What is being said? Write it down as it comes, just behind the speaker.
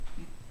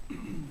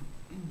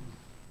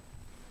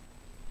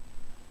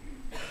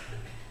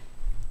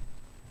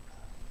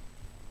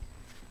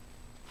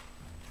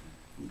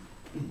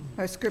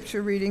Our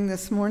scripture reading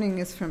this morning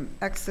is from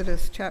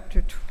Exodus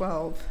chapter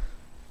 12.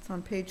 It's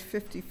on page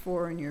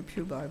 54 in your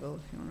Pew Bible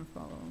if you want to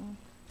follow along.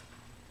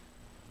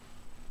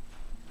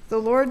 The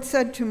Lord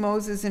said to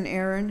Moses and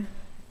Aaron,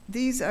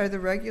 "These are the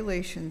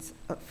regulations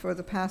for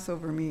the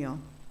Passover meal.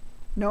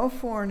 No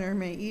foreigner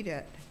may eat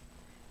it.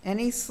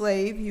 Any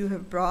slave you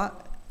have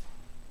bought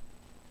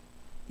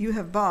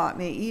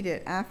may eat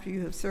it after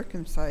you have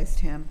circumcised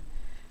him,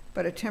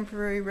 but a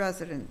temporary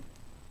resident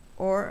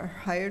or a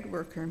hired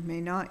worker may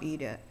not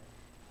eat it.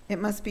 It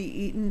must be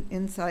eaten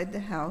inside the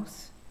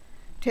house.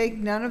 Take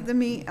none of the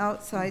meat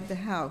outside the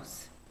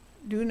house.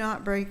 Do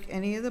not break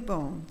any of the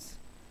bones.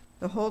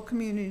 The whole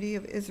community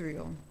of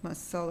Israel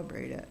must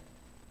celebrate it.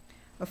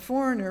 A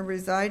foreigner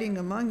residing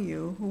among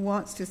you who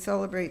wants to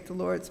celebrate the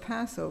Lord's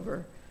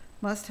Passover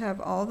must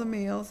have all the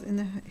males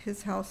in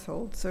his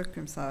household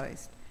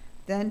circumcised.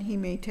 Then he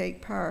may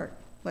take part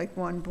like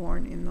one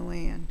born in the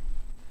land.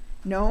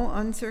 No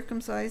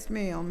uncircumcised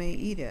male may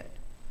eat it.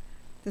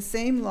 The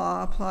same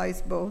law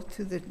applies both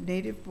to the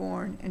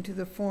native-born and to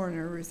the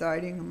foreigner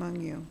residing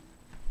among you."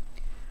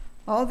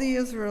 All the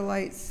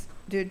Israelites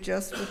did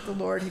just what the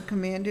Lord had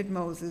commanded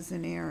Moses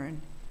and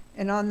Aaron,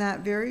 and on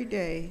that very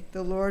day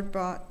the Lord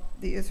brought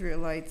the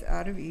Israelites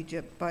out of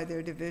Egypt by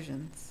their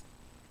divisions.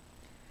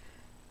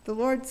 The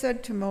Lord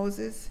said to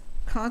Moses,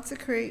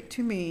 "Consecrate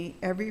to me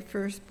every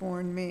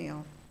firstborn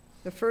male.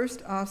 The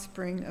first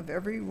offspring of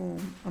every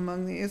womb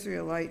among the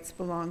Israelites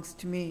belongs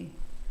to me,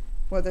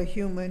 whether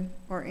human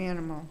or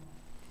animal."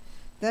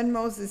 Then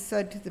Moses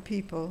said to the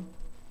people,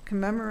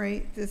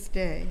 "Commemorate this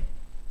day,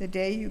 the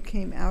day you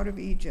came out of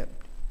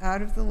Egypt,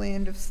 out of the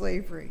land of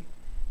slavery,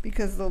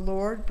 because the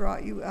Lord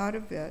brought you out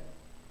of it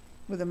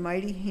with a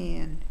mighty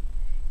hand.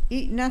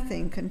 Eat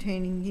nothing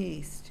containing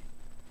yeast.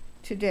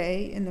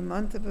 Today, in the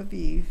month of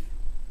Aviv,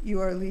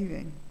 you are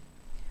leaving.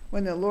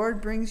 When the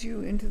Lord brings you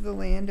into the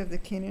land of the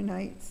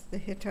Canaanites, the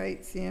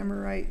Hittites, the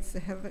Amorites,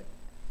 the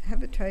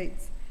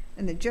Hevitites,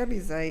 and the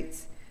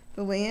Jebusites,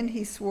 the land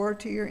he swore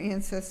to your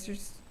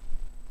ancestors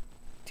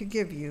to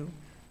give you,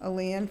 a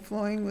land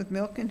flowing with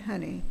milk and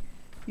honey,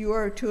 you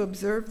are to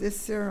observe this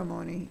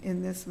ceremony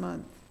in this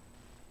month.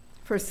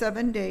 For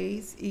 7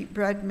 days eat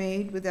bread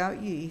made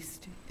without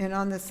yeast, and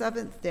on the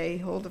 7th day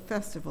hold a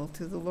festival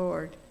to the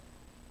Lord.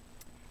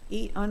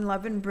 Eat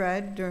unleavened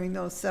bread during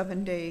those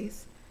 7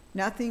 days.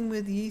 Nothing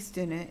with yeast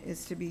in it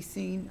is to be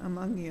seen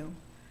among you,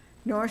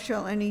 nor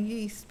shall any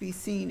yeast be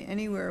seen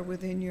anywhere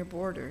within your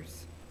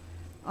borders.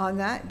 On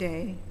that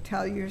day,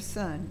 tell your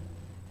son,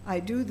 'I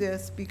do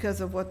this because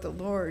of what the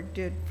Lord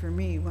did for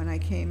me when I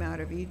came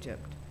out of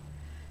Egypt.'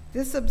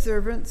 This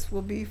observance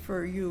will be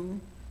for you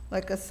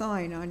like a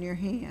sign on your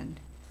hand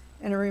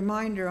and a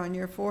reminder on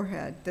your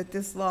forehead that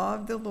this law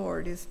of the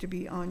Lord is to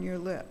be on your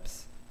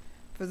lips.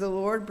 For the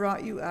Lord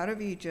brought you out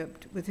of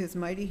Egypt with his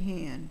mighty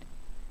hand.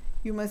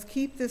 You must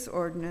keep this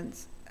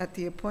ordinance at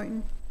the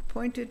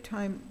appointed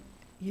time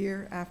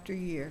year after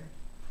year.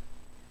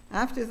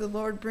 After the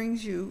Lord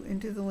brings you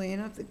into the land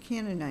of the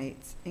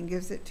Canaanites and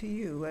gives it to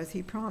you, as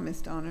he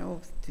promised on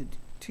oath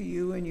to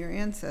you and your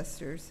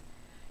ancestors,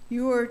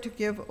 you are to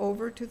give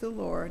over to the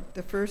Lord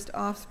the first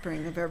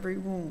offspring of every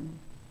womb.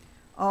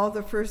 All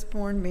the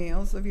firstborn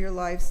males of your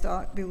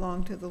livestock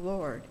belong to the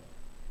Lord.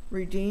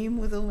 Redeem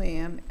with a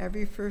lamb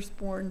every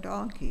firstborn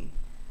donkey.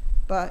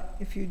 But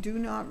if you do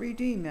not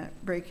redeem it,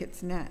 break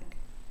its neck.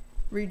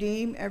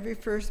 Redeem every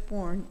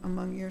firstborn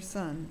among your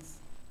sons.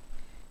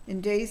 In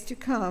days to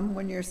come,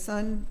 when your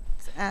sons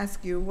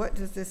ask you, 'What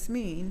does this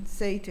mean?'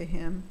 say to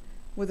him,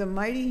 'With a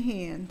mighty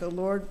hand the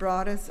Lord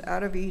brought us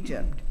out of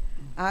Egypt,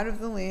 out of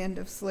the land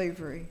of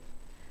slavery.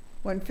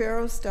 When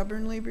Pharaoh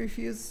stubbornly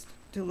refused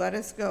to let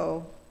us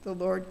go, the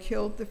Lord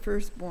killed the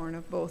firstborn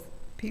of both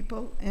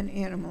people and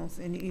animals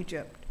in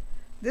Egypt.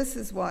 This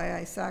is why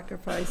I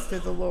sacrifice to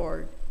the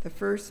Lord the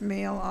first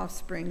male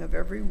offspring of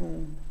every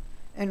womb,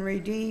 and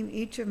redeem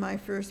each of my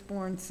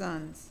firstborn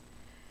sons.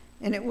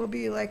 And it will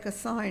be like a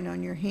sign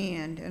on your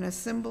hand and a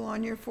symbol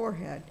on your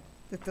forehead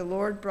that the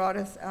Lord brought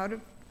us out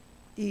of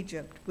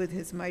Egypt with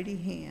his mighty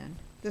hand.'"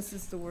 This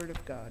is the word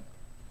of God.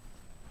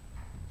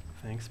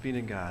 Thanks be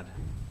to God.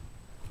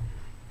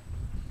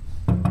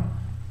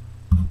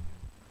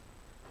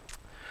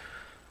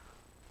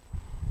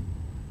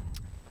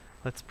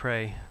 Let's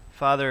pray.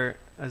 Father,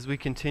 as we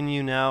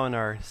continue now in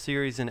our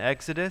series in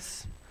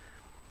Exodus,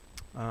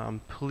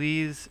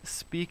 please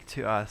speak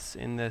to us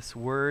in this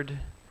word,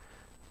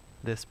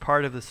 this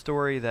part of the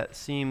story that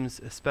seems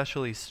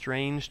especially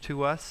strange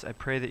to us. I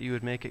pray that you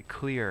would make it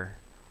clear,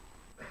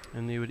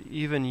 and you would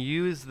even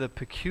use the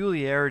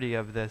peculiarity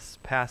of this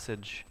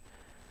passage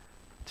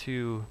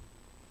to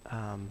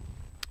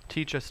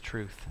teach us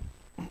truth.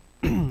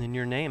 In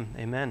your name,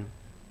 amen.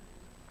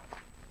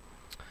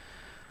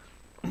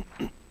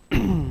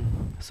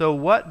 So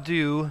what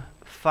do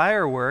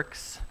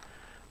fireworks,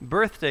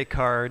 birthday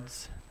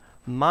cards,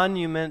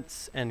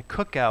 monuments, and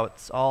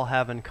cookouts all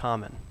have in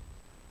common?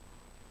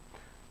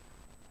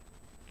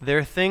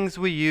 They're things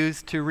we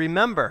use to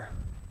remember.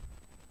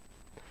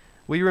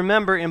 We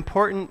remember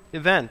important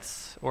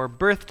events, or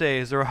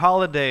birthdays, or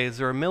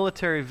holidays, or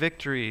military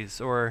victories,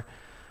 or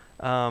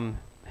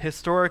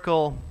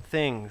historical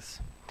things.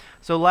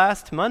 So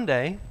last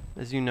Monday,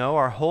 as you know,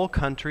 our whole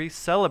country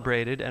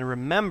celebrated and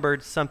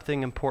remembered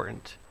something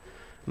important.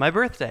 My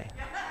birthday.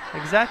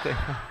 Exactly.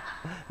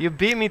 You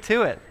beat me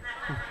to it.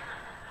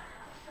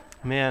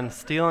 Man,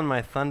 stealing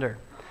my thunder.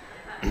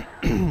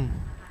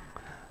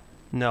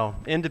 No,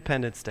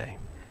 Independence Day.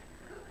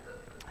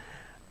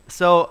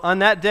 So on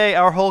that day,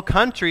 our whole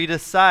country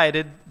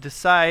decided to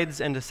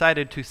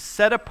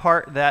set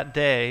apart that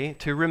day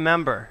to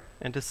remember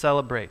and to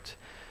celebrate.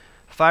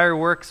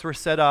 Fireworks were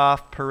set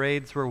off,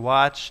 parades were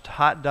watched,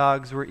 hot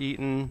dogs were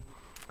eaten,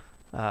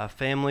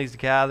 families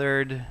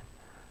gathered.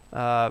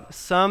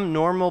 Some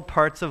normal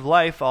parts of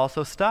life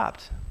also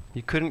stopped.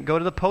 You couldn't go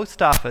to the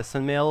post office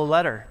and mail a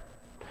letter.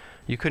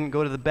 You couldn't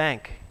go to the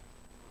bank.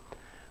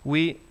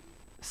 We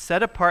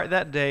set apart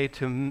that day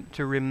to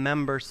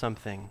remember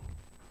something,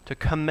 to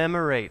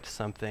commemorate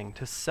something,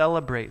 to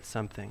celebrate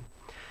something.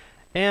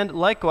 And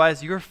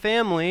likewise, your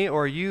family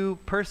or you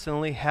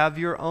personally have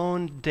your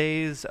own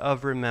days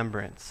of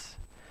remembrance.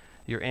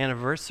 Your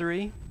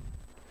anniversary,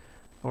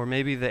 or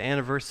maybe the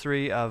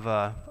anniversary of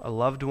a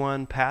loved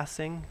one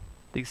passing.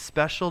 These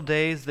special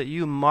days that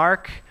you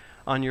mark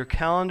on your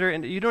calendar,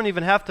 and you don't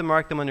even have to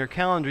mark them on your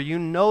calendar. You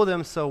know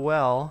them so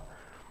well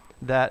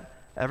that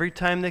every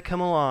time they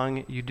come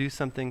along, you do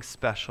something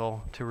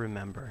special to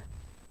remember,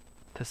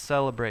 to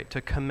celebrate,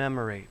 to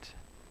commemorate.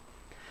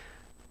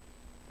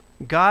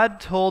 God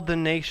told the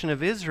nation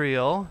of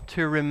Israel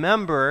to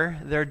remember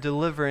their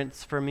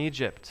deliverance from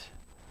Egypt.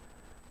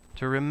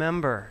 To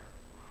remember.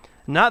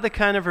 Not the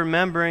kind of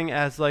remembering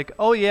as like,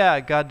 oh yeah,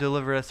 God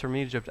delivered us from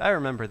Egypt. I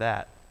remember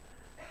that.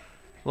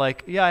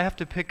 Like, yeah, I have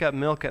to pick up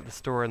milk at the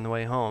store on the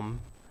way home.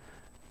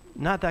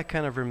 Not that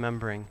kind of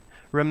remembering.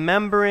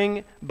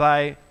 Remembering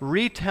by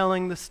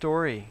retelling the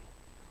story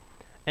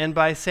and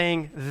by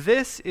saying,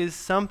 this is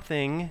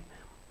something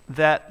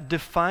that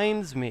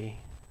defines me.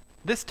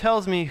 This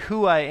tells me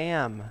who I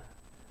am,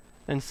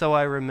 and so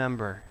I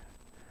remember,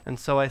 and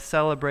so I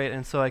celebrate,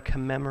 and so I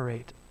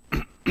commemorate.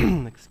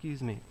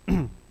 Excuse me.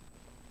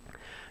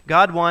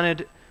 God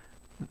wanted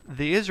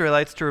the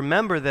Israelites to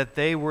remember that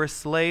they were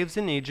slaves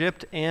in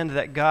Egypt and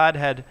that God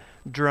had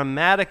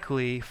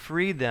dramatically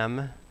freed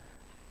them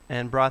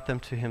and brought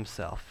them to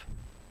himself,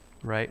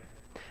 right?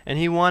 And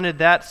he wanted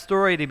that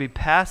story to be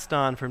passed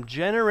on from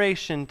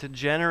generation to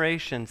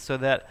generation so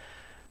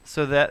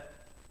that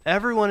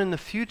everyone in the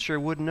future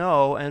would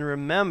know and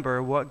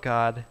remember what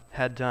God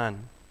had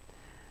done.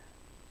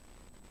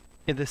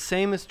 And the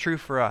same is true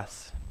for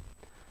us.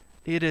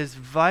 It is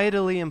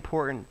vitally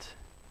important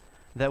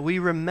that we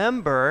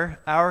remember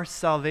our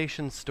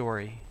salvation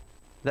story,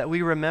 that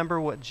we remember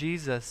what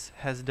Jesus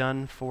has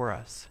done for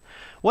us.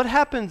 What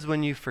happens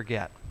when you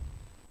forget?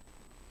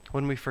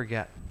 When we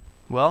forget?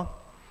 Well,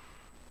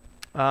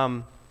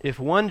 if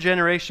one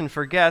generation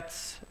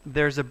forgets,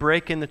 there's a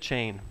break in the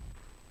chain.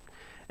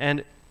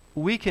 And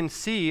we can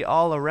see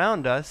all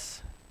around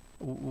us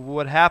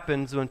what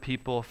happens when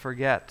people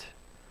forget.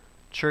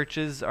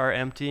 Churches are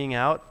emptying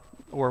out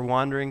or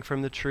wandering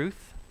from the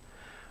truth.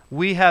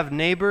 We have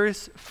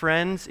neighbors,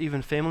 friends,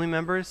 even family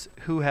members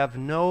who have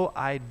no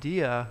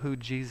idea who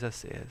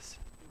Jesus is.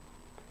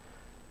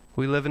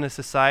 We live in a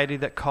society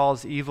that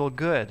calls evil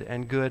good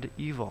and good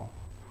evil.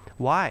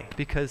 Why?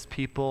 Because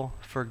people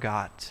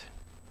forgot.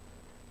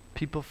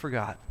 People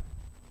forgot.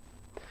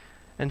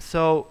 And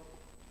so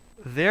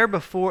there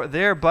but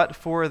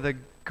for the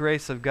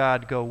grace of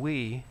God go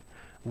we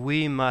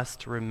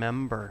must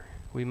remember.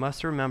 We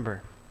must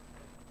remember.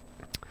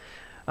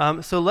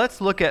 So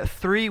let's look at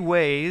 3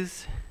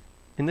 ways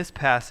in this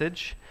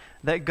passage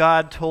that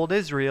God told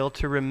Israel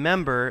to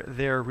remember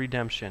their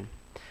redemption.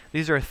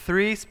 These are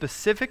 3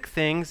 specific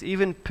things,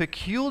 even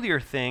peculiar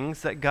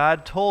things, that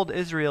God told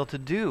Israel to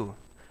do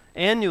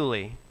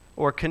annually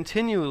or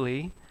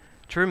continually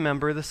to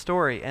remember the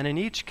story. And in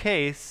each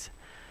case,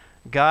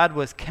 God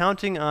was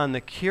counting on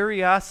the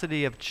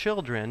curiosity of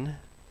children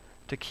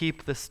to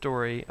keep the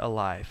story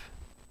alive.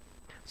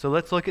 So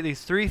let's look at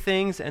these 3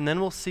 things, and then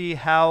we'll see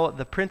how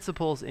the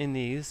principles in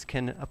these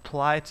can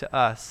apply to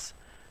us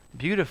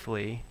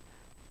beautifully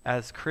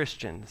as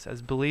Christians,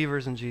 as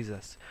believers in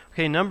Jesus.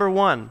 Okay, number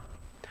 1,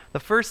 the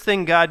first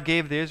thing God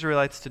gave the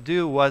Israelites to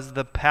do was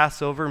the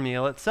Passover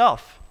meal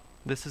itself.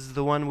 This is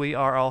the one we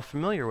are all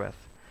familiar with.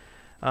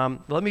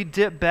 Let me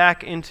dip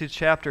back into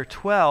chapter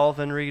 12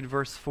 and read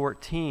verse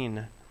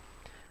 14.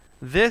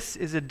 This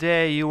is a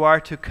day you are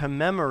to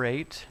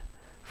commemorate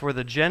for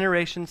the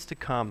generations to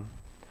come.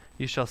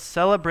 You shall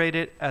celebrate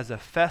it as a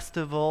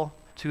festival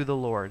to the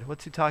Lord.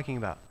 What's he talking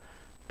about?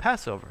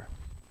 Passover,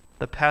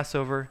 the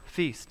Passover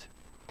feast.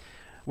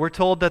 We're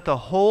told that the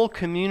whole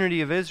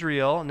community of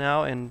Israel,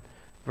 now in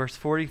verse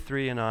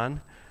 43 and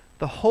on,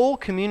 the whole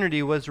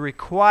community was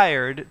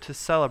required to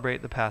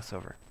celebrate the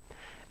Passover.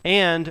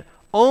 And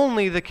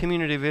only the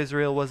community of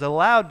Israel was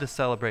allowed to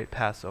celebrate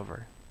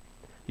Passover.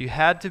 You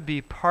had to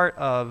be part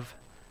of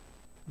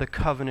the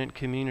covenant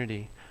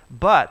community.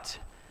 But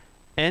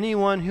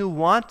anyone who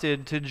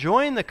wanted to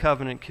join the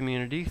covenant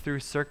community through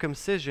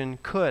circumcision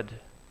could.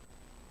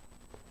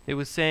 It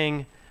was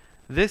saying,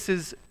 this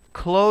is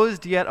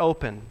closed yet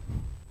open.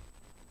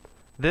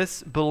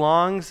 This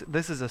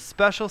is a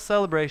special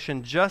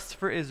celebration just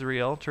for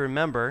Israel to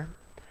remember,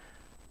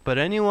 but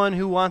anyone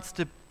who wants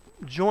to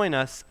join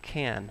us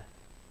can.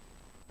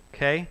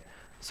 Okay?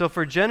 So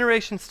for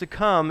generations to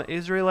come,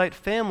 Israelite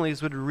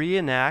families would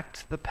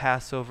reenact the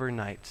Passover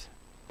night.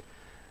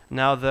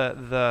 Now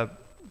the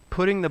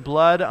putting the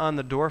blood on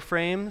the door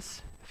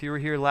frames, if you were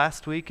here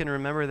last week and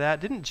remember that,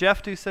 didn't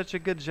Jeff do such a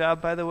good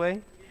job, by the way?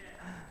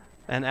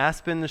 And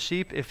Aspen the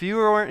sheep. If you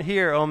weren't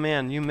here, oh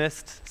man, you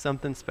missed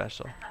something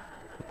special.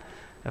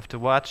 Have to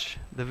watch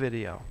the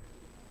video.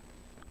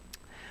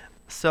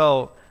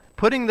 So,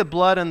 putting the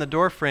blood on the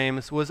door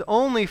frames was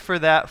only for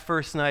that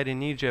first night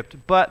in Egypt,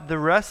 but the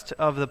rest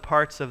of the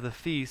parts of the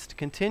feast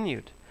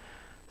continued.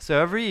 So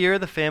every year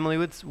the family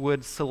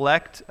would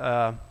select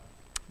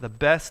the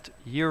best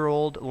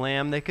year-old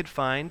lamb they could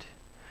find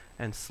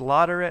and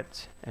slaughter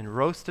it and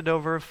roast it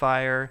over a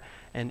fire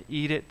and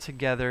eat it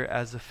together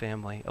as a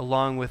family,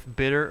 along with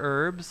bitter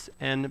herbs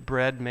and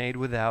bread made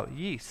without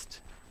yeast,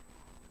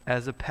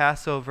 as a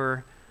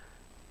Passover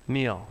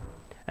meal.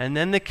 And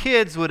then the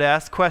kids would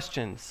ask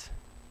questions.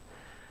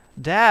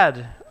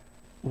 Dad,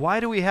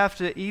 why do we have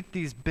to eat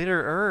these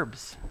bitter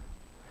herbs?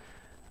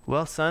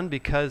 Well, son,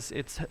 because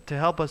it's to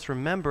help us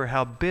remember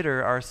how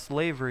bitter our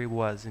slavery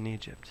was in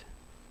Egypt.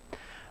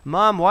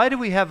 Mom, why do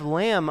we have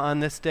lamb on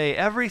this day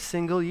every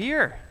single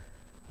year?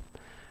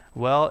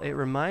 Well, it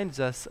reminds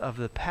us of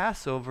the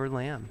Passover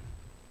lamb.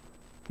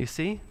 You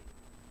see?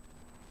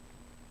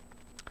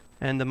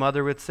 And the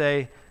mother would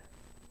say,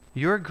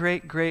 your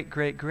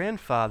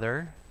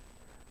great-great-great-grandfather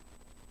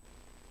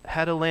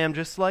had a lamb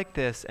just like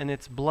this, and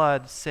its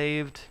blood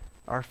saved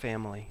our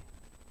family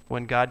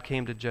when God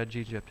came to judge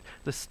Egypt.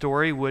 The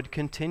story would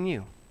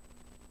continue.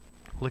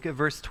 Look at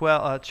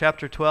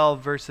chapter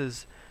 12,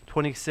 verses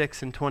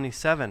 26 and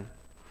 27.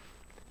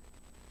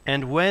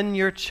 And when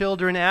your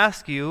children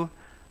ask you,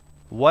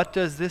 what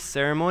does this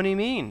ceremony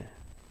mean?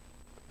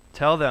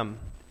 Tell them,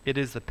 it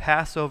is the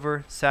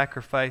Passover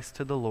sacrifice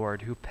to the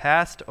Lord, who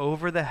passed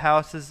over the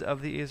houses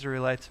of the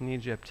Israelites in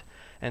Egypt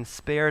and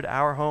spared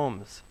our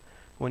homes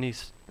when he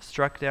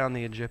struck down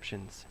the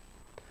Egyptians.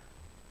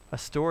 A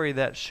story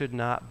that should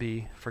not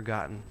be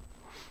forgotten.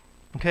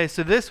 Okay,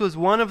 so this was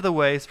one of the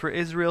ways for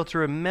Israel to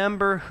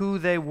remember who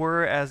they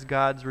were as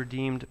God's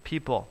redeemed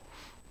people.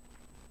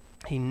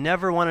 He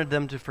never wanted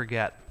them to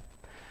forget.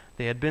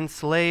 They had been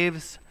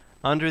slaves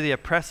under the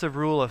oppressive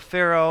rule of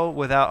Pharaoh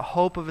without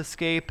hope of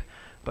escape,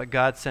 but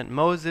God sent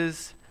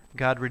Moses.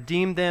 God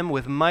redeemed them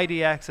with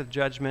mighty acts of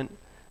judgment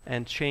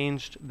and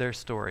changed their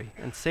story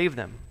and saved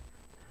them.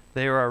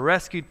 They are a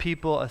rescued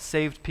people, a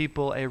saved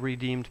people, a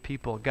redeemed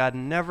people. God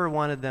never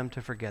wanted them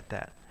to forget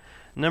that.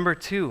 Number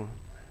 2,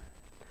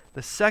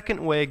 the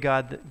second way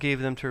God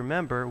gave them to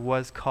remember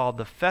was called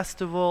the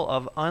Festival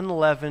of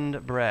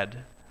Unleavened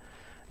Bread.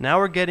 Now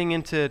we're getting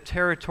into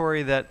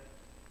territory that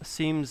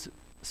seems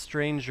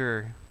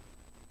stranger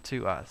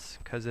to us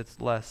because it's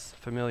less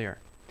familiar.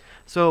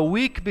 So a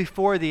week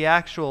before the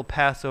actual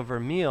Passover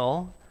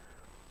meal,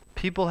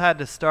 people had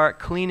to start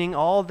cleaning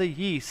all the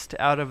yeast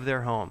out of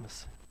their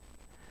homes.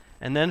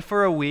 And then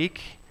for a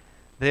week,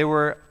 they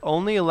were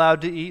only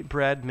allowed to eat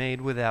bread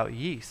made without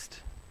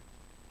yeast.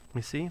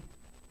 You see?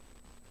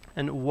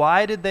 And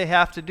why did they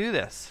have to do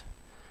this?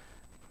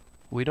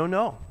 We don't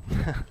know.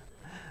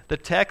 The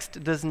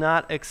text does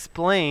not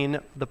explain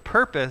the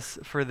purpose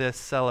for this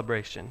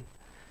celebration.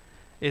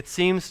 It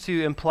seems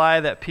to imply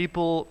that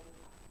people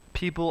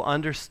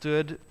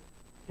understood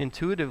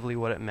intuitively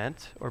what it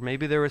meant, or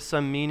maybe there was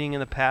some meaning in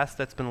the past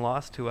that's been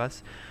lost to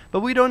us,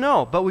 but we don't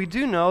know. But we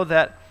do know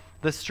that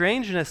the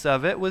strangeness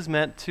of it was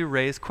meant to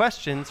raise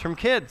questions from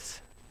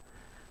kids.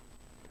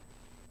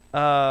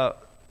 When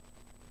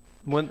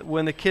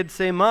the kids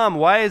say, Mom,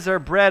 why is our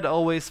bread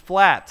always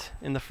flat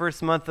in the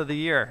first month of the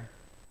year?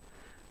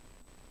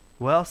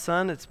 Well,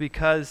 son, it's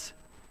because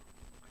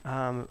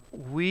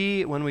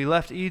when we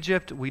left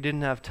Egypt, we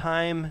didn't have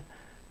time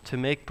to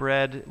make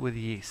bread with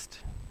yeast.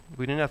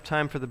 We didn't have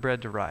time for the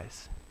bread to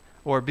rise.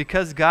 Or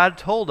because God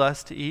told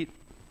us to eat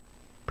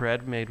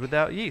bread made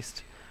without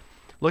yeast.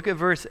 Look at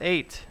verse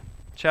 8,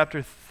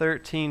 chapter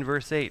 13,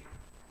 verse 8.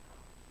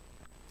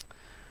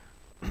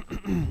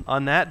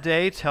 On that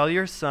day, tell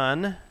your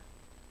son,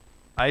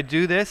 I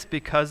do this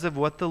because of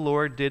what the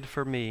Lord did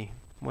for me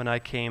when I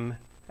came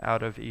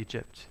out of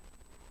Egypt.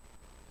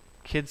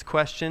 Kids'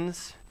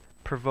 questions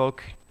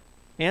provoke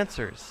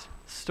answers,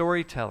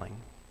 storytelling,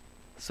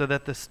 so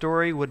that the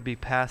story would be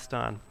passed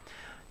on.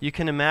 You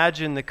can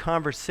imagine the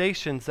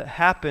conversations that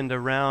happened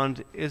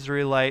around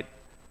Israelite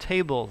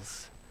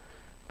tables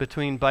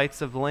between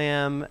bites of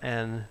lamb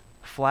and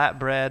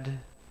flatbread,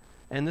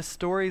 and the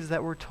stories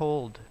that were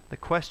told, the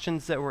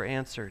questions that were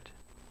answered.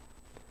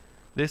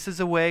 This is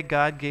a way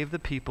God gave the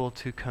people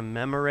to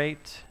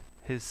commemorate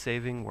his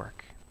saving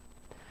work.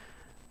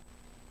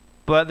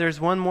 But there's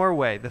one more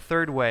way, the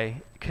third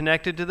way,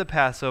 connected to the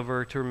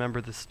Passover to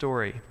remember the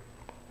story.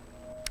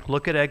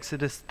 Look at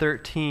Exodus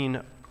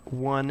 13,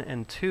 1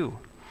 and 2.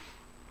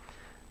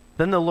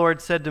 Then the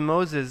Lord said to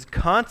Moses,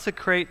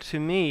 "Consecrate to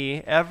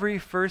me every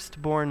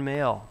firstborn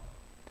male.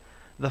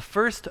 The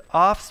first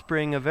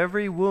offspring of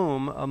every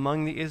womb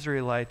among the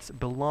Israelites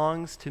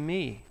belongs to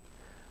me,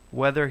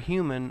 whether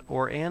human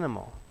or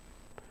animal."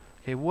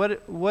 Okay,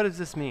 what does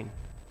this mean?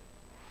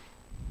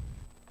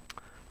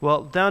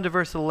 Well, down to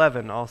verse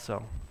 11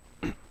 also.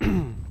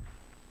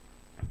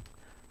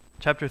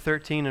 Chapter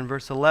 13 and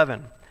verse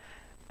 11.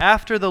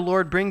 "After the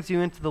Lord brings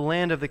you into the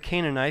land of the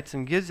Canaanites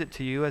and gives it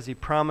to you, as he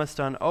promised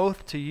on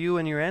oath to you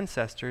and your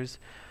ancestors,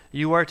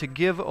 you are to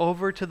give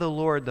over to the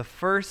Lord the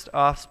first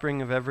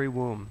offspring of every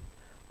womb.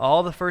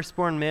 All the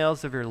firstborn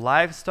males of your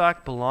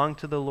livestock belong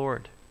to the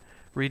Lord.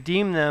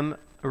 Redeem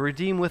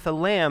with a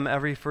lamb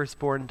every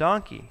firstborn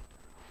donkey.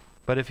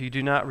 But if you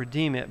do not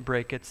redeem it,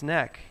 break its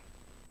neck.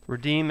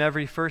 Redeem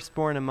every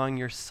firstborn among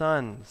your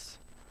sons."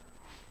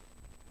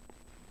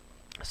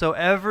 So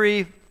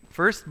every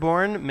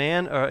firstborn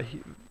man, or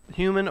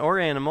human or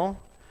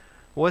animal,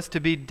 was to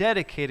be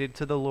dedicated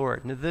to the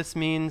Lord. Now, this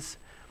means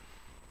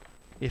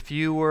if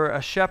you were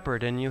a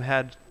shepherd and you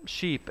had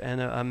sheep and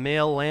a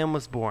male lamb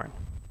was born,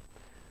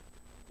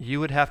 you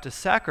would have to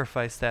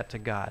sacrifice that to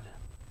God.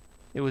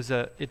 It was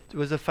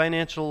a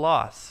financial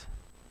loss.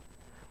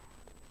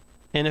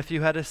 And if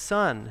you had a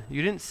son,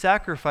 you didn't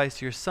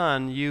sacrifice your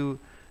son. You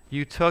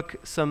took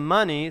some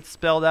money, it's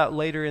spelled out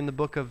later in the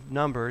book of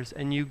Numbers,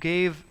 and you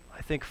gave,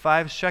 I think,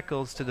 5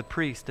 shekels to the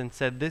priest and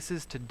said, "This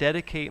is to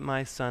dedicate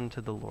my son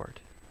to the Lord."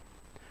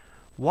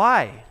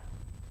 Why?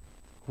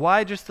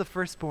 Why just the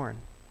firstborn?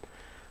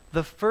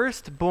 The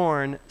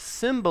firstborn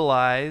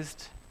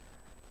symbolized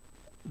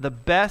the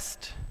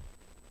best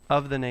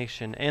of the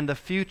nation and the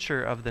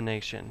future of the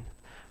nation.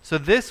 So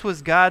this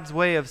was God's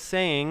way of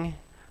saying,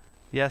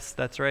 yes,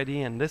 that's right,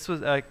 Ian. This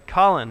was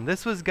Colin.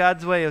 This was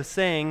God's way of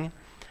saying,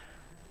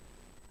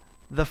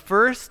 the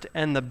first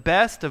and the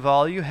best of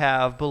all you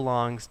have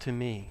belongs to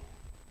me.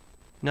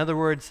 In other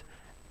words,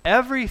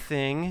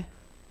 everything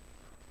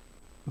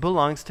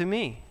belongs to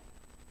me.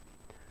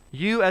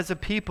 You as a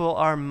people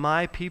are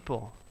my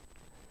people.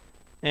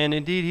 And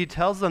indeed, he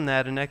tells them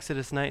that in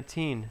Exodus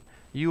 19.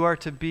 You are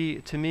to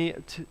me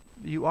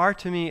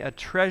a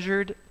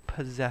treasured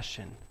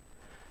possession,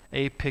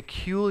 a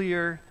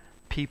peculiar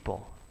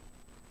people,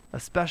 a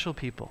special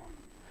people.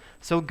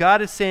 So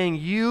God is saying,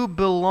 you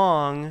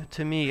belong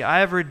to me. I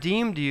have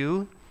redeemed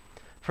you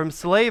from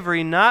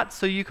slavery, not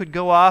so you could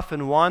go off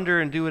and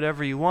wander and do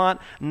whatever you want,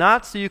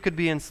 not so you could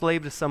be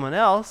enslaved to someone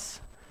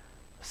else,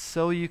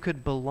 so you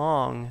could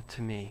belong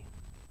to me.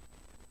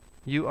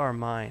 You are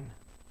mine.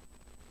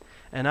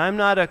 And I'm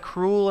not a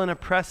cruel and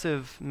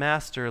oppressive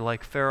master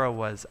like Pharaoh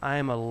was. I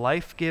am a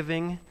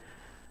life-giving,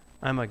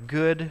 I'm a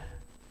good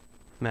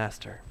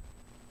master.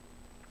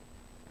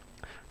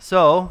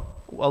 So,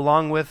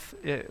 along with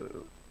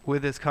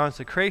his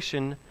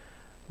consecration,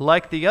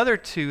 like the other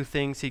 2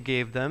 things he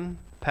gave them,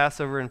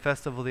 Passover and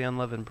Festival of the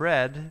Unleavened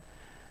Bread,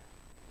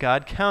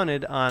 God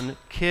counted on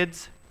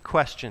kids'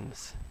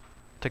 questions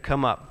to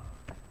come up.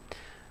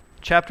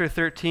 Chapter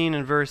 13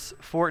 and verse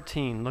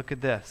 14, look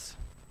at this.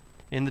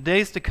 "In the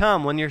days to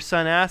come, when your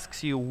son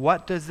asks you,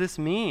 'What does this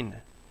mean?'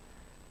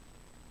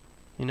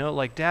 You know,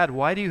 like, 'Dad,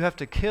 why do you have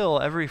to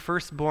kill every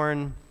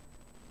firstborn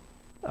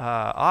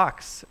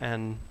ox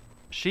and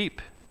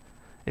sheep?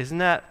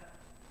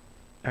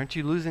 Aren't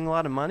you losing a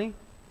lot of money?'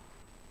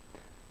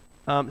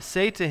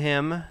 Say to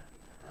him,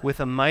 'With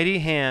a mighty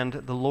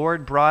hand the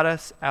Lord brought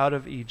us out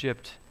of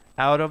Egypt,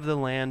 out of the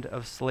land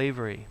of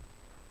slavery.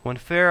 When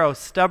Pharaoh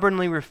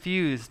stubbornly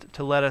refused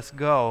to let us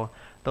go,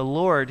 the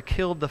Lord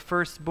killed the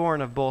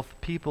firstborn of both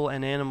people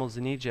and animals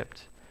in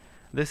Egypt.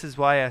 This is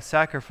why I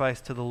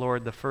sacrifice to the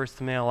Lord the first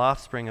male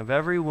offspring of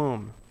every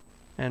womb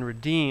and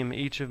redeem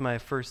each of my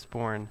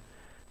firstborn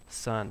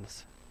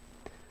sons."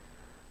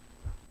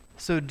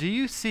 So do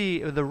you see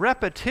the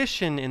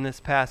repetition in this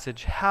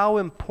passage, how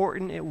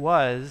important it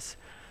was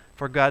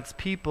for God's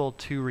people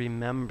to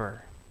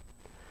remember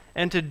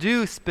and to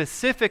do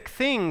specific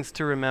things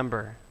to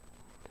remember?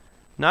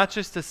 Not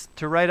just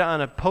to write it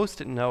on a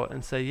Post-it note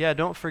and say, yeah,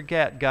 don't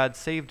forget God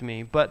saved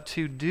me, but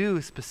to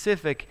do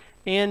specific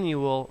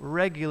annual,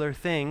 regular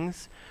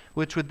things,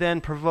 which would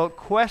then provoke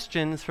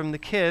questions from the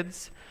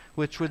kids,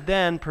 which would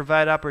then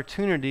provide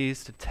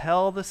opportunities to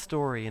tell the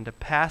story and to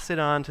pass it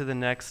on to the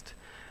next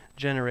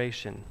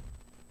generation.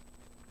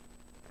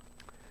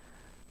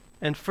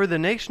 And for the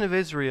nation of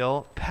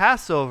Israel,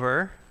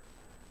 Passover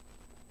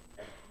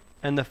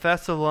and the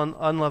Festival of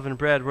Unleavened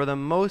Bread were the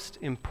most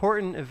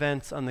important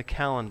events on the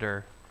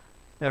calendar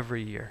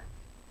every year.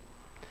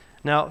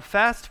 Now,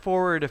 fast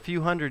forward a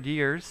few hundred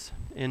years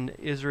in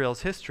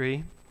Israel's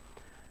history,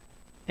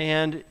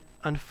 and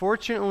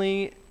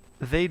unfortunately,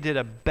 they did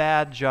a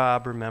bad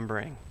job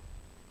remembering.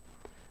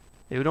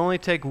 It would only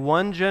take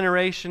one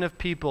generation of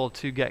people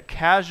to get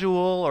casual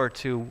or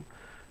to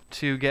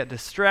get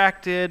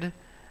distracted,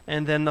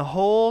 and then the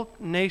whole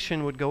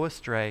nation would go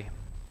astray,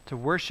 to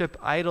worship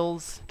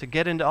idols, to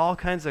get into all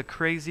kinds of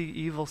crazy,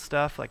 evil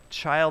stuff like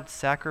child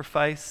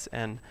sacrifice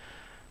and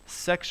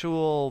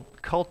sexual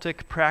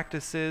cultic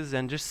practices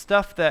and just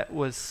stuff that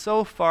was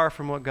so far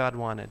from what God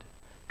wanted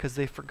because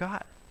they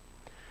forgot.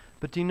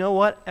 But do you know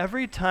what?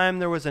 Every time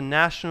there was a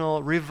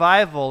national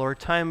revival or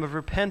time of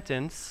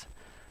repentance,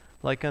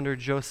 like under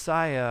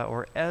Josiah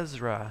or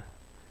Ezra,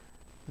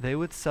 they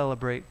would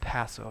celebrate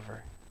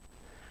Passover.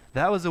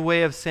 That was a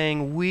way of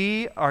saying,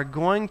 we are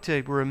going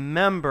to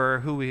remember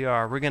who we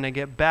are. We're going to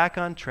get back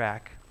on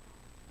track.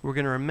 We're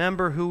going to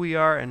remember who we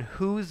are and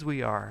whose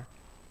we are.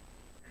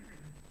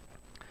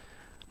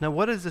 Now,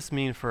 what does this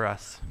mean for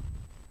us?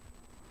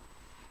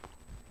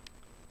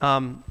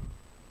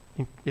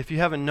 If you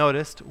haven't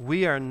noticed,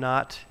 we are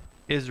not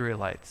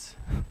Israelites.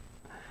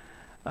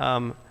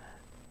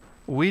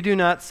 We do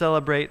not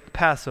celebrate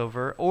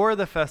Passover or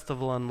the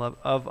festival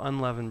of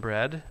unleavened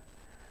bread,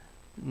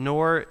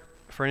 nor,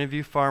 for any of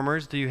you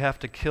farmers, do you have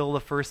to kill the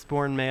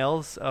firstborn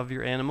males of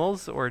your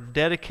animals or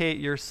dedicate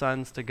your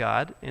sons to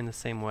God in the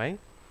same way.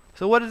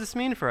 So what does this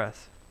mean for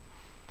us?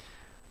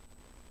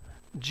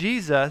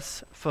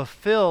 Jesus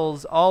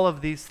fulfills all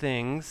of these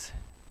things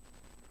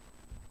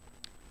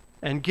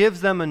and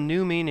gives them a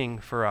new meaning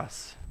for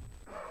us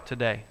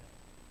today.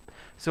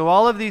 So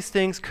all of these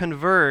things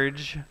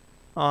converge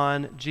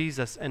on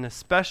Jesus, and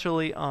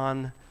especially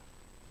on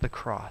the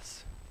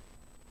cross.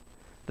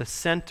 The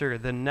center,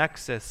 the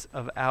nexus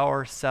of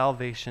our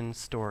salvation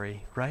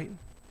story, right?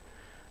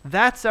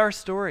 That's our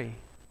story.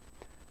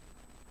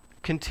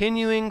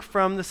 Continuing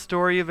from the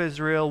story of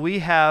Israel, we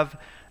have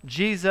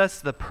Jesus,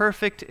 the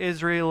perfect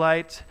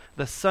Israelite,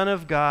 the Son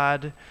of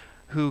God,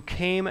 who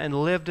came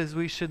and lived as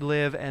we should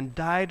live and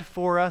died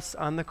for us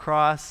on the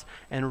cross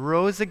and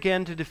rose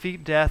again to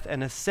defeat death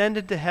and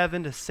ascended to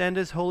heaven to send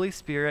his Holy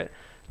Spirit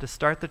to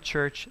start the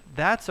church.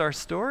 That's our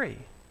story.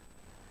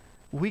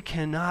 We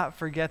cannot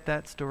forget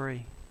that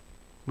story.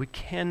 We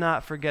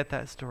cannot forget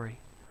that story.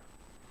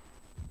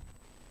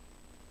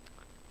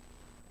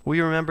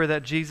 We remember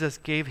that Jesus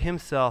gave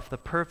himself, the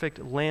perfect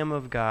Lamb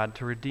of God,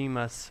 to redeem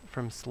us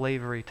from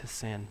slavery to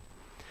sin.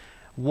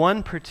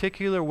 One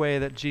particular way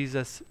that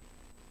Jesus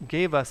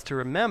gave us to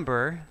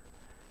remember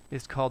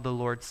is called the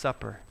Lord's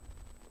Supper,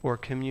 or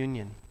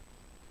communion.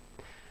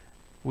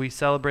 We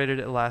celebrated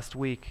it last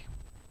week.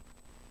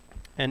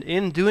 And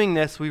in doing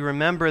this, we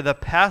remember the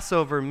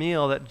Passover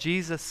meal that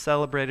Jesus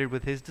celebrated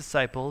with his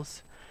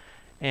disciples,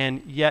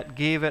 and yet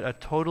gave it a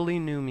totally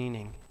new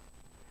meaning.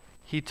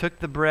 He took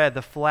the bread,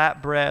 the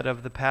flat bread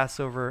of the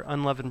Passover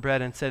unleavened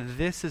bread, and said,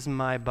 "This is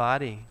my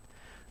body.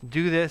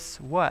 Do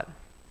this," what?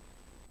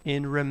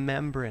 "In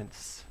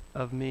remembrance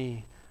of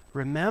me."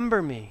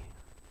 Remember me.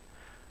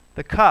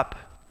 The cup,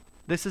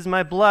 "This is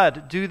my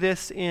blood. Do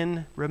this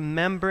in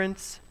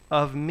remembrance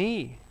of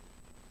me."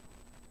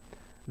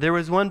 There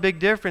was one big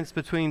difference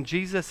between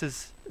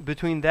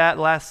between that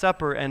Last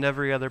Supper and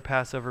every other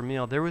Passover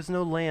meal. There was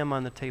no lamb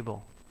on the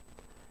table,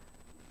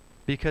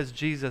 because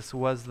Jesus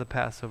was the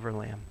Passover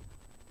lamb.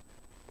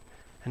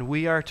 And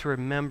we are to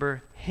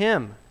remember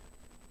him,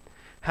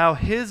 how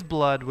his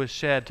blood was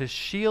shed to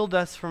shield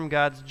us from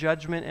God's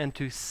judgment and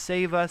to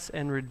save us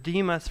and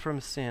redeem us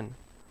from sin.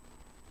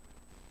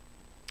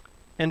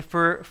 And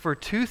for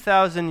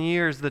 2,000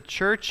 years, the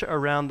church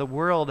around the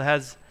world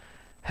has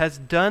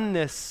done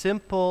this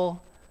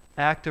simple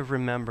act of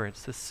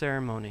remembrance, this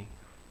ceremony.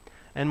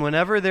 And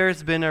whenever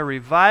there's been a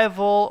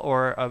revival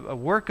or a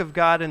work of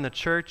God in the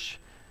church,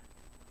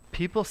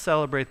 people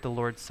celebrate the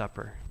Lord's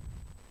Supper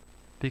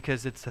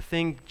because it's the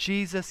thing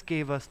Jesus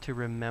gave us to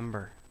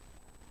remember.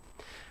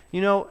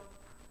 You know,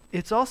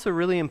 it's also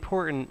really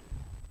important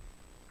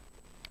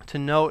to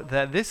note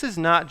that this is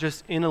not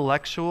just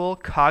intellectual,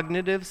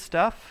 cognitive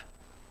stuff,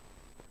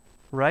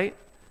 right?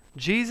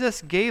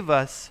 Jesus gave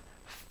us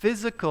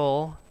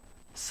physical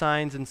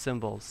signs and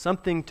symbols,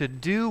 something to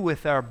do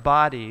with our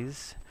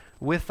bodies,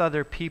 with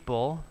other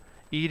people,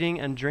 eating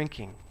and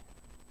drinking.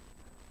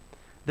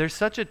 There's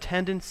such a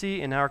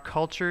tendency in our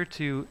culture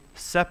to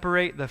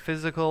separate the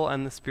physical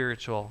and the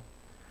spiritual.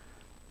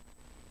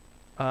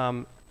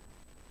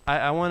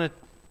 I want to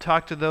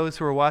talk to those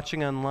who are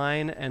watching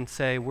online and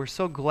say, we're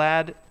so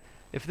glad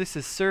if this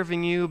is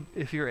serving you,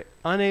 if you're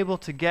unable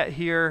to get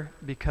here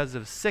because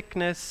of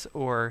sickness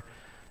or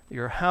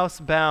you're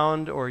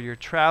housebound or you're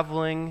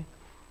traveling,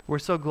 we're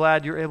so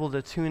glad you're able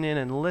to tune in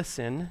and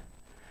listen.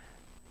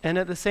 And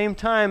at the same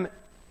time,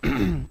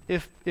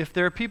 if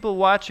there are people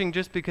watching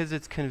just because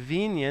it's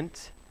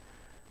convenient,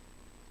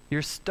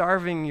 you're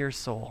starving your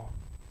soul.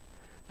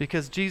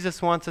 Because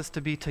Jesus wants us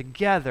to be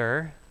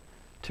together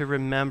to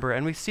remember.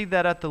 And we see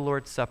that at the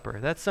Lord's Supper.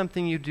 That's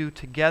something you do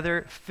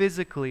together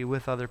physically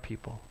with other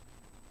people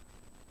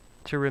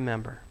to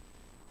remember.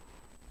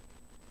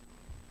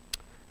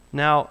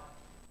 Now,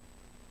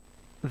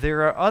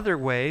 there are other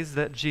ways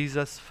that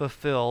Jesus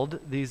fulfilled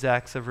these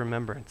acts of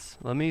remembrance.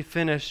 Let me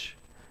finish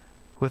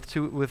with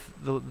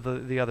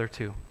the other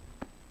two.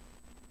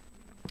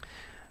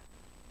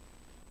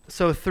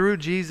 So through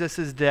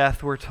Jesus'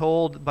 death, we're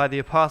told by the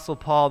Apostle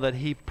Paul that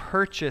he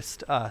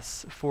purchased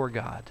us for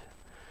God.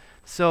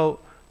 So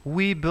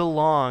we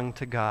belong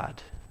to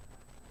God.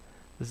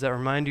 Does that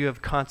remind you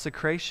of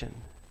consecration?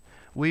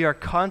 We are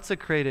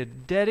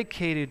consecrated,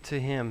 dedicated to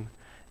him.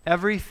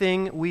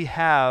 Everything we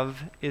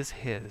have is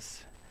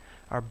his.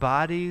 Our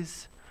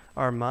bodies,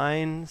 our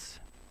minds,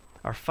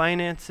 our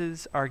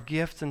finances, our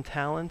gifts and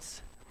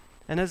talents.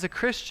 And as a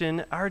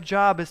Christian, our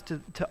job is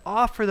to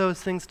offer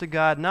those things to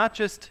God, not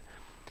just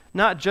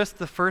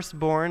the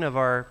firstborn of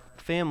our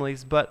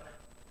families, but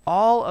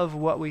all of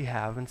what we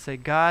have, and say,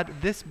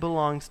 God, this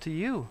belongs to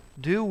you.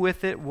 Do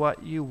with it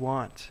what you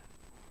want.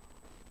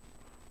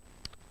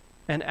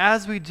 And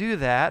as we do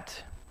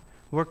that,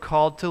 we're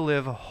called to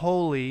live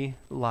holy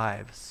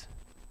lives.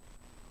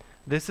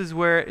 This is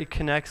where it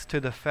connects to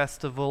the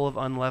festival of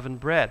unleavened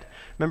bread.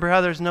 Remember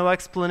how there's no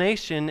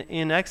explanation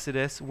in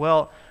Exodus?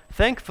 Well,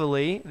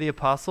 thankfully, the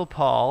Apostle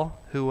Paul,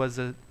 who was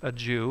a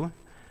Jew,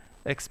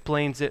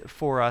 explains it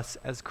for us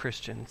as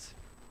Christians.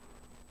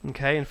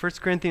 Okay, in 1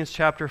 Corinthians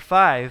chapter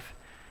 5,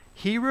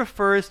 he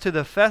refers to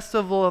the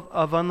festival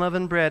of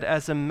unleavened bread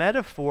as a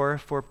metaphor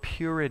for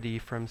purity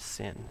from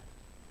sin.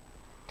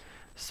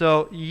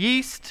 So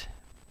yeast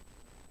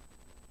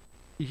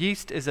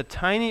is a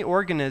tiny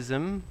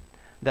organism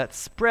that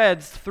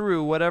spreads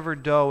through whatever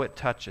dough it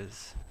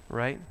touches,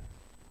 right?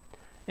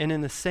 And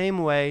in the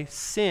same way,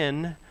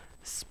 sin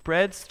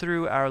spreads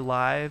through our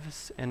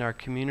lives and our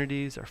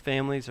communities, our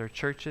families, our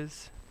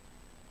churches.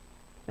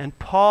 And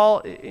Paul,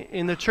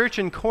 in the church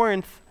in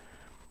Corinth,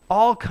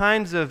 all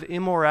kinds of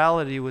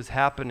immorality was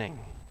happening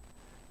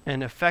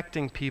and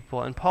affecting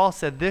people. And Paul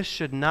said, this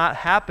should not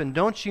happen.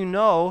 Don't you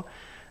know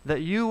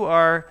that you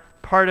are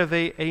part of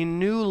a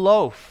new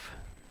loaf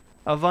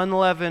of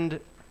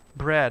unleavened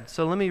bread?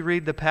 So let me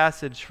read the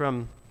passage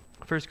from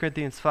 1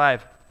 Corinthians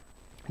 5.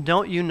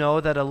 Don't you know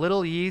that a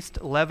little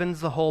yeast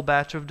leavens the whole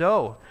batch of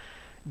dough?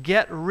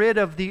 Get rid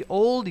of the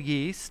old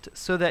yeast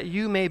so that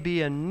you may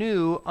be a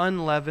new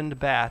unleavened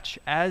batch,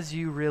 as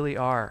you really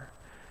are.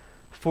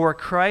 For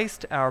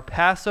Christ, our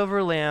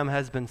Passover lamb,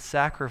 has been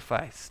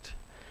sacrificed.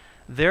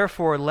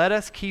 Therefore, let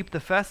us keep the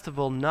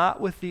festival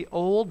not with the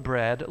old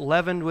bread,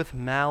 leavened with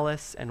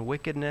malice and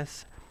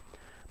wickedness,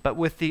 but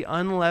with the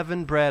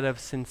unleavened bread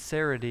of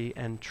sincerity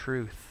and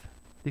truth.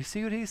 Do you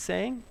see what he's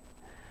saying?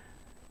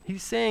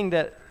 He's saying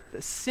that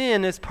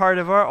sin is part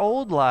of our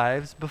old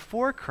lives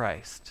before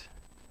Christ.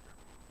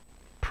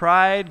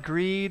 Pride,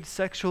 greed,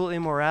 sexual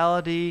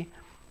immorality,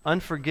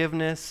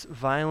 unforgiveness,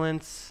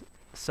 violence,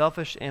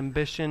 selfish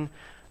ambition,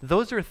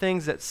 those are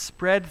things that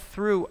spread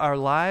through our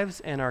lives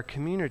and our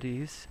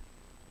communities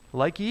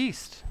like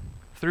yeast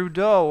through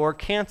dough, or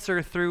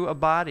cancer through a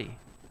body.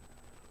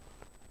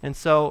 And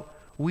so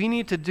we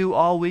need to do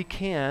all we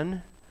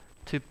can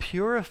to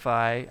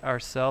purify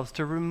ourselves,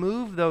 to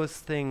remove those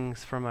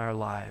things from our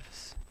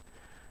lives.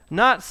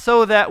 Not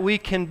so that we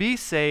can be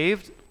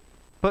saved,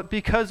 but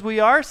because we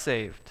are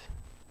saved.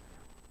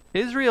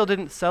 Israel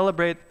didn't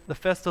celebrate the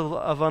festival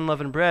of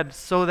unleavened bread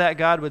so that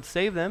God would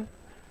save them.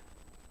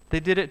 They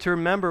did it to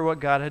remember what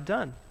God had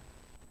done.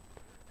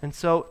 And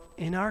so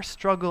in our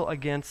struggle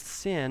against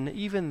sin,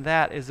 even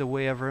that is a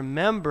way of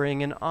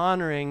remembering and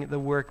honoring the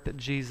work that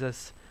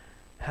Jesus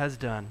has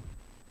done.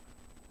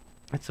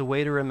 It's a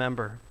way to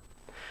remember.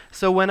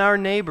 So when our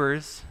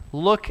neighbors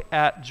look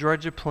at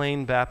Georgia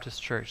Plain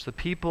Baptist Church, the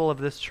people of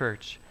this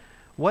church,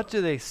 what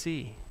do they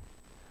see?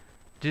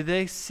 Do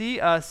they see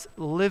us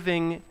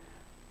living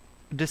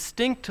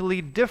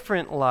distinctly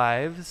different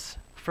lives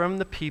from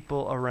the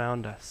people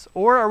around us?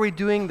 Or are we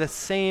doing the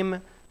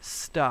same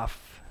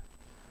stuff?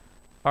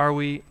 Are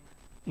we,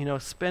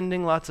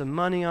 spending lots of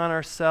money on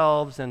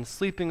ourselves and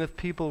sleeping with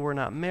people we're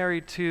not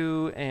married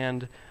to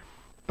and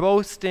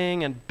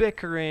boasting and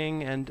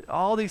bickering and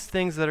all these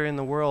things that are in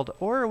the world?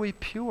 Or are we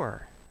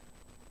pure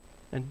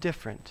and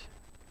different?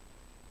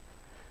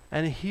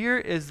 And here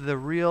is the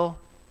real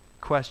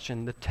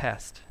question, the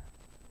test.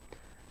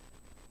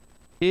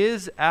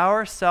 Is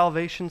our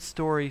salvation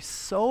story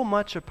so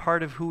much a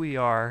part of who we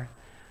are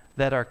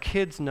that our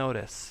kids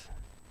notice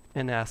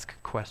and ask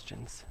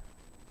questions?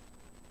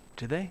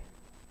 Do they?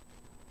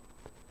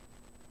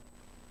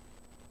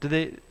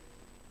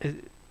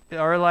 Are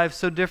our lives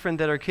so different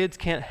that our kids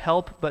can't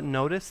help but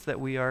notice that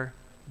we are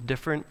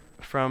different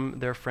from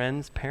their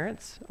friends'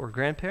 parents or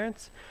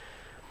grandparents?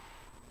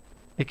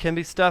 It can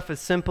be stuff as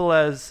simple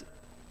as,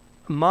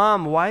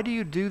 Mom, why do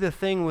you do the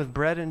thing with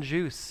bread and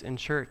juice in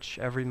church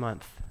every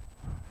month?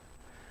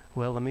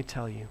 Well, let me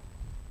tell you.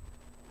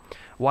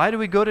 Why do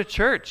we go to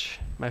church?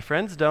 My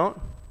friends don't.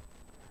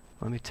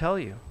 Let me tell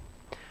you.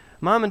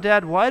 Mom and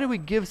Dad, why do we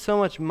give so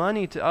much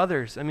money to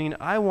others?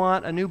 I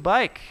want a new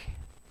bike,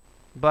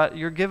 but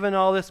you're giving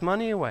all this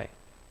money away.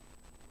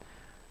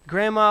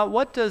 Grandma,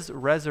 what does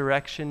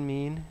resurrection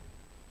mean?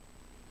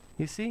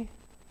 You see?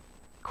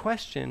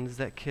 Questions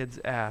that kids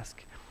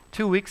ask.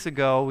 2 weeks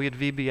ago, we had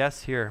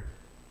VBS here.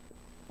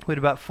 We had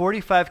about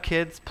 45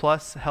 kids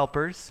plus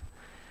helpers.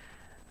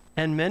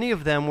 And many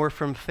of them were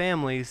from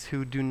families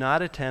who do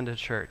not attend a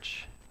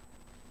church.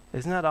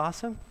 Isn't that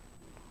awesome?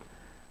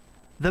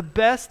 The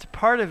best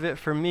part of it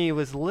for me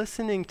was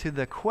listening to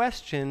the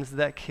questions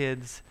that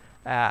kids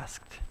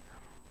asked.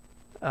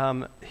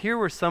 Here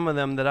were some of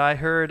them that I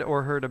heard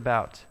or heard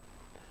about.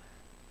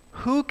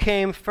 Who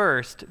came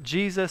first,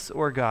 Jesus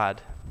or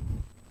God?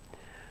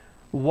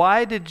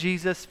 Why did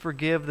Jesus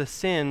forgive the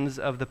sins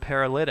of the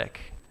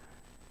paralytic?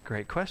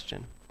 Great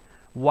question.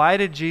 Why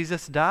did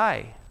Jesus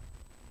die?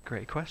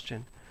 Great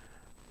question.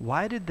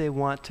 Why did they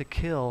want to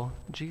kill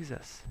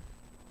Jesus?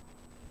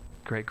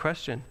 Great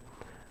question.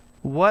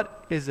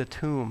 What is a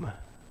tomb?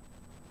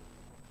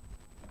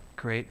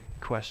 Great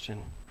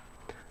question.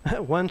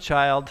 One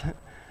child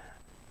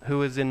who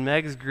was in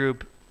Meg's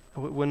group,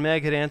 when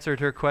Meg had answered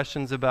her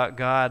questions about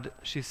God,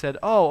 she said,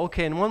 "Oh,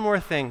 okay, and one more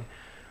thing.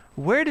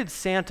 Where did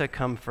Santa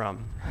come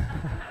from?"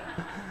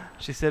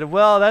 She said,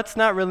 "Well, that's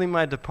not really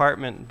my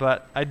department,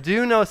 but I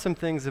do know some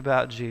things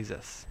about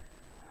Jesus."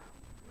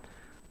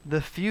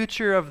 The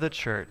future of the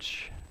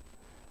church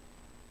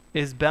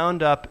is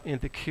bound up in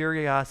the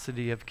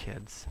curiosity of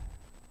kids.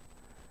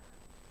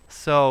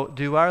 So,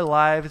 do our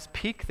lives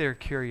pique their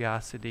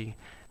curiosity?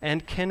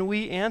 And can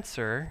we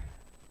answer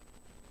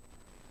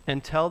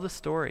and tell the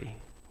story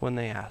when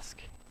they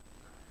ask?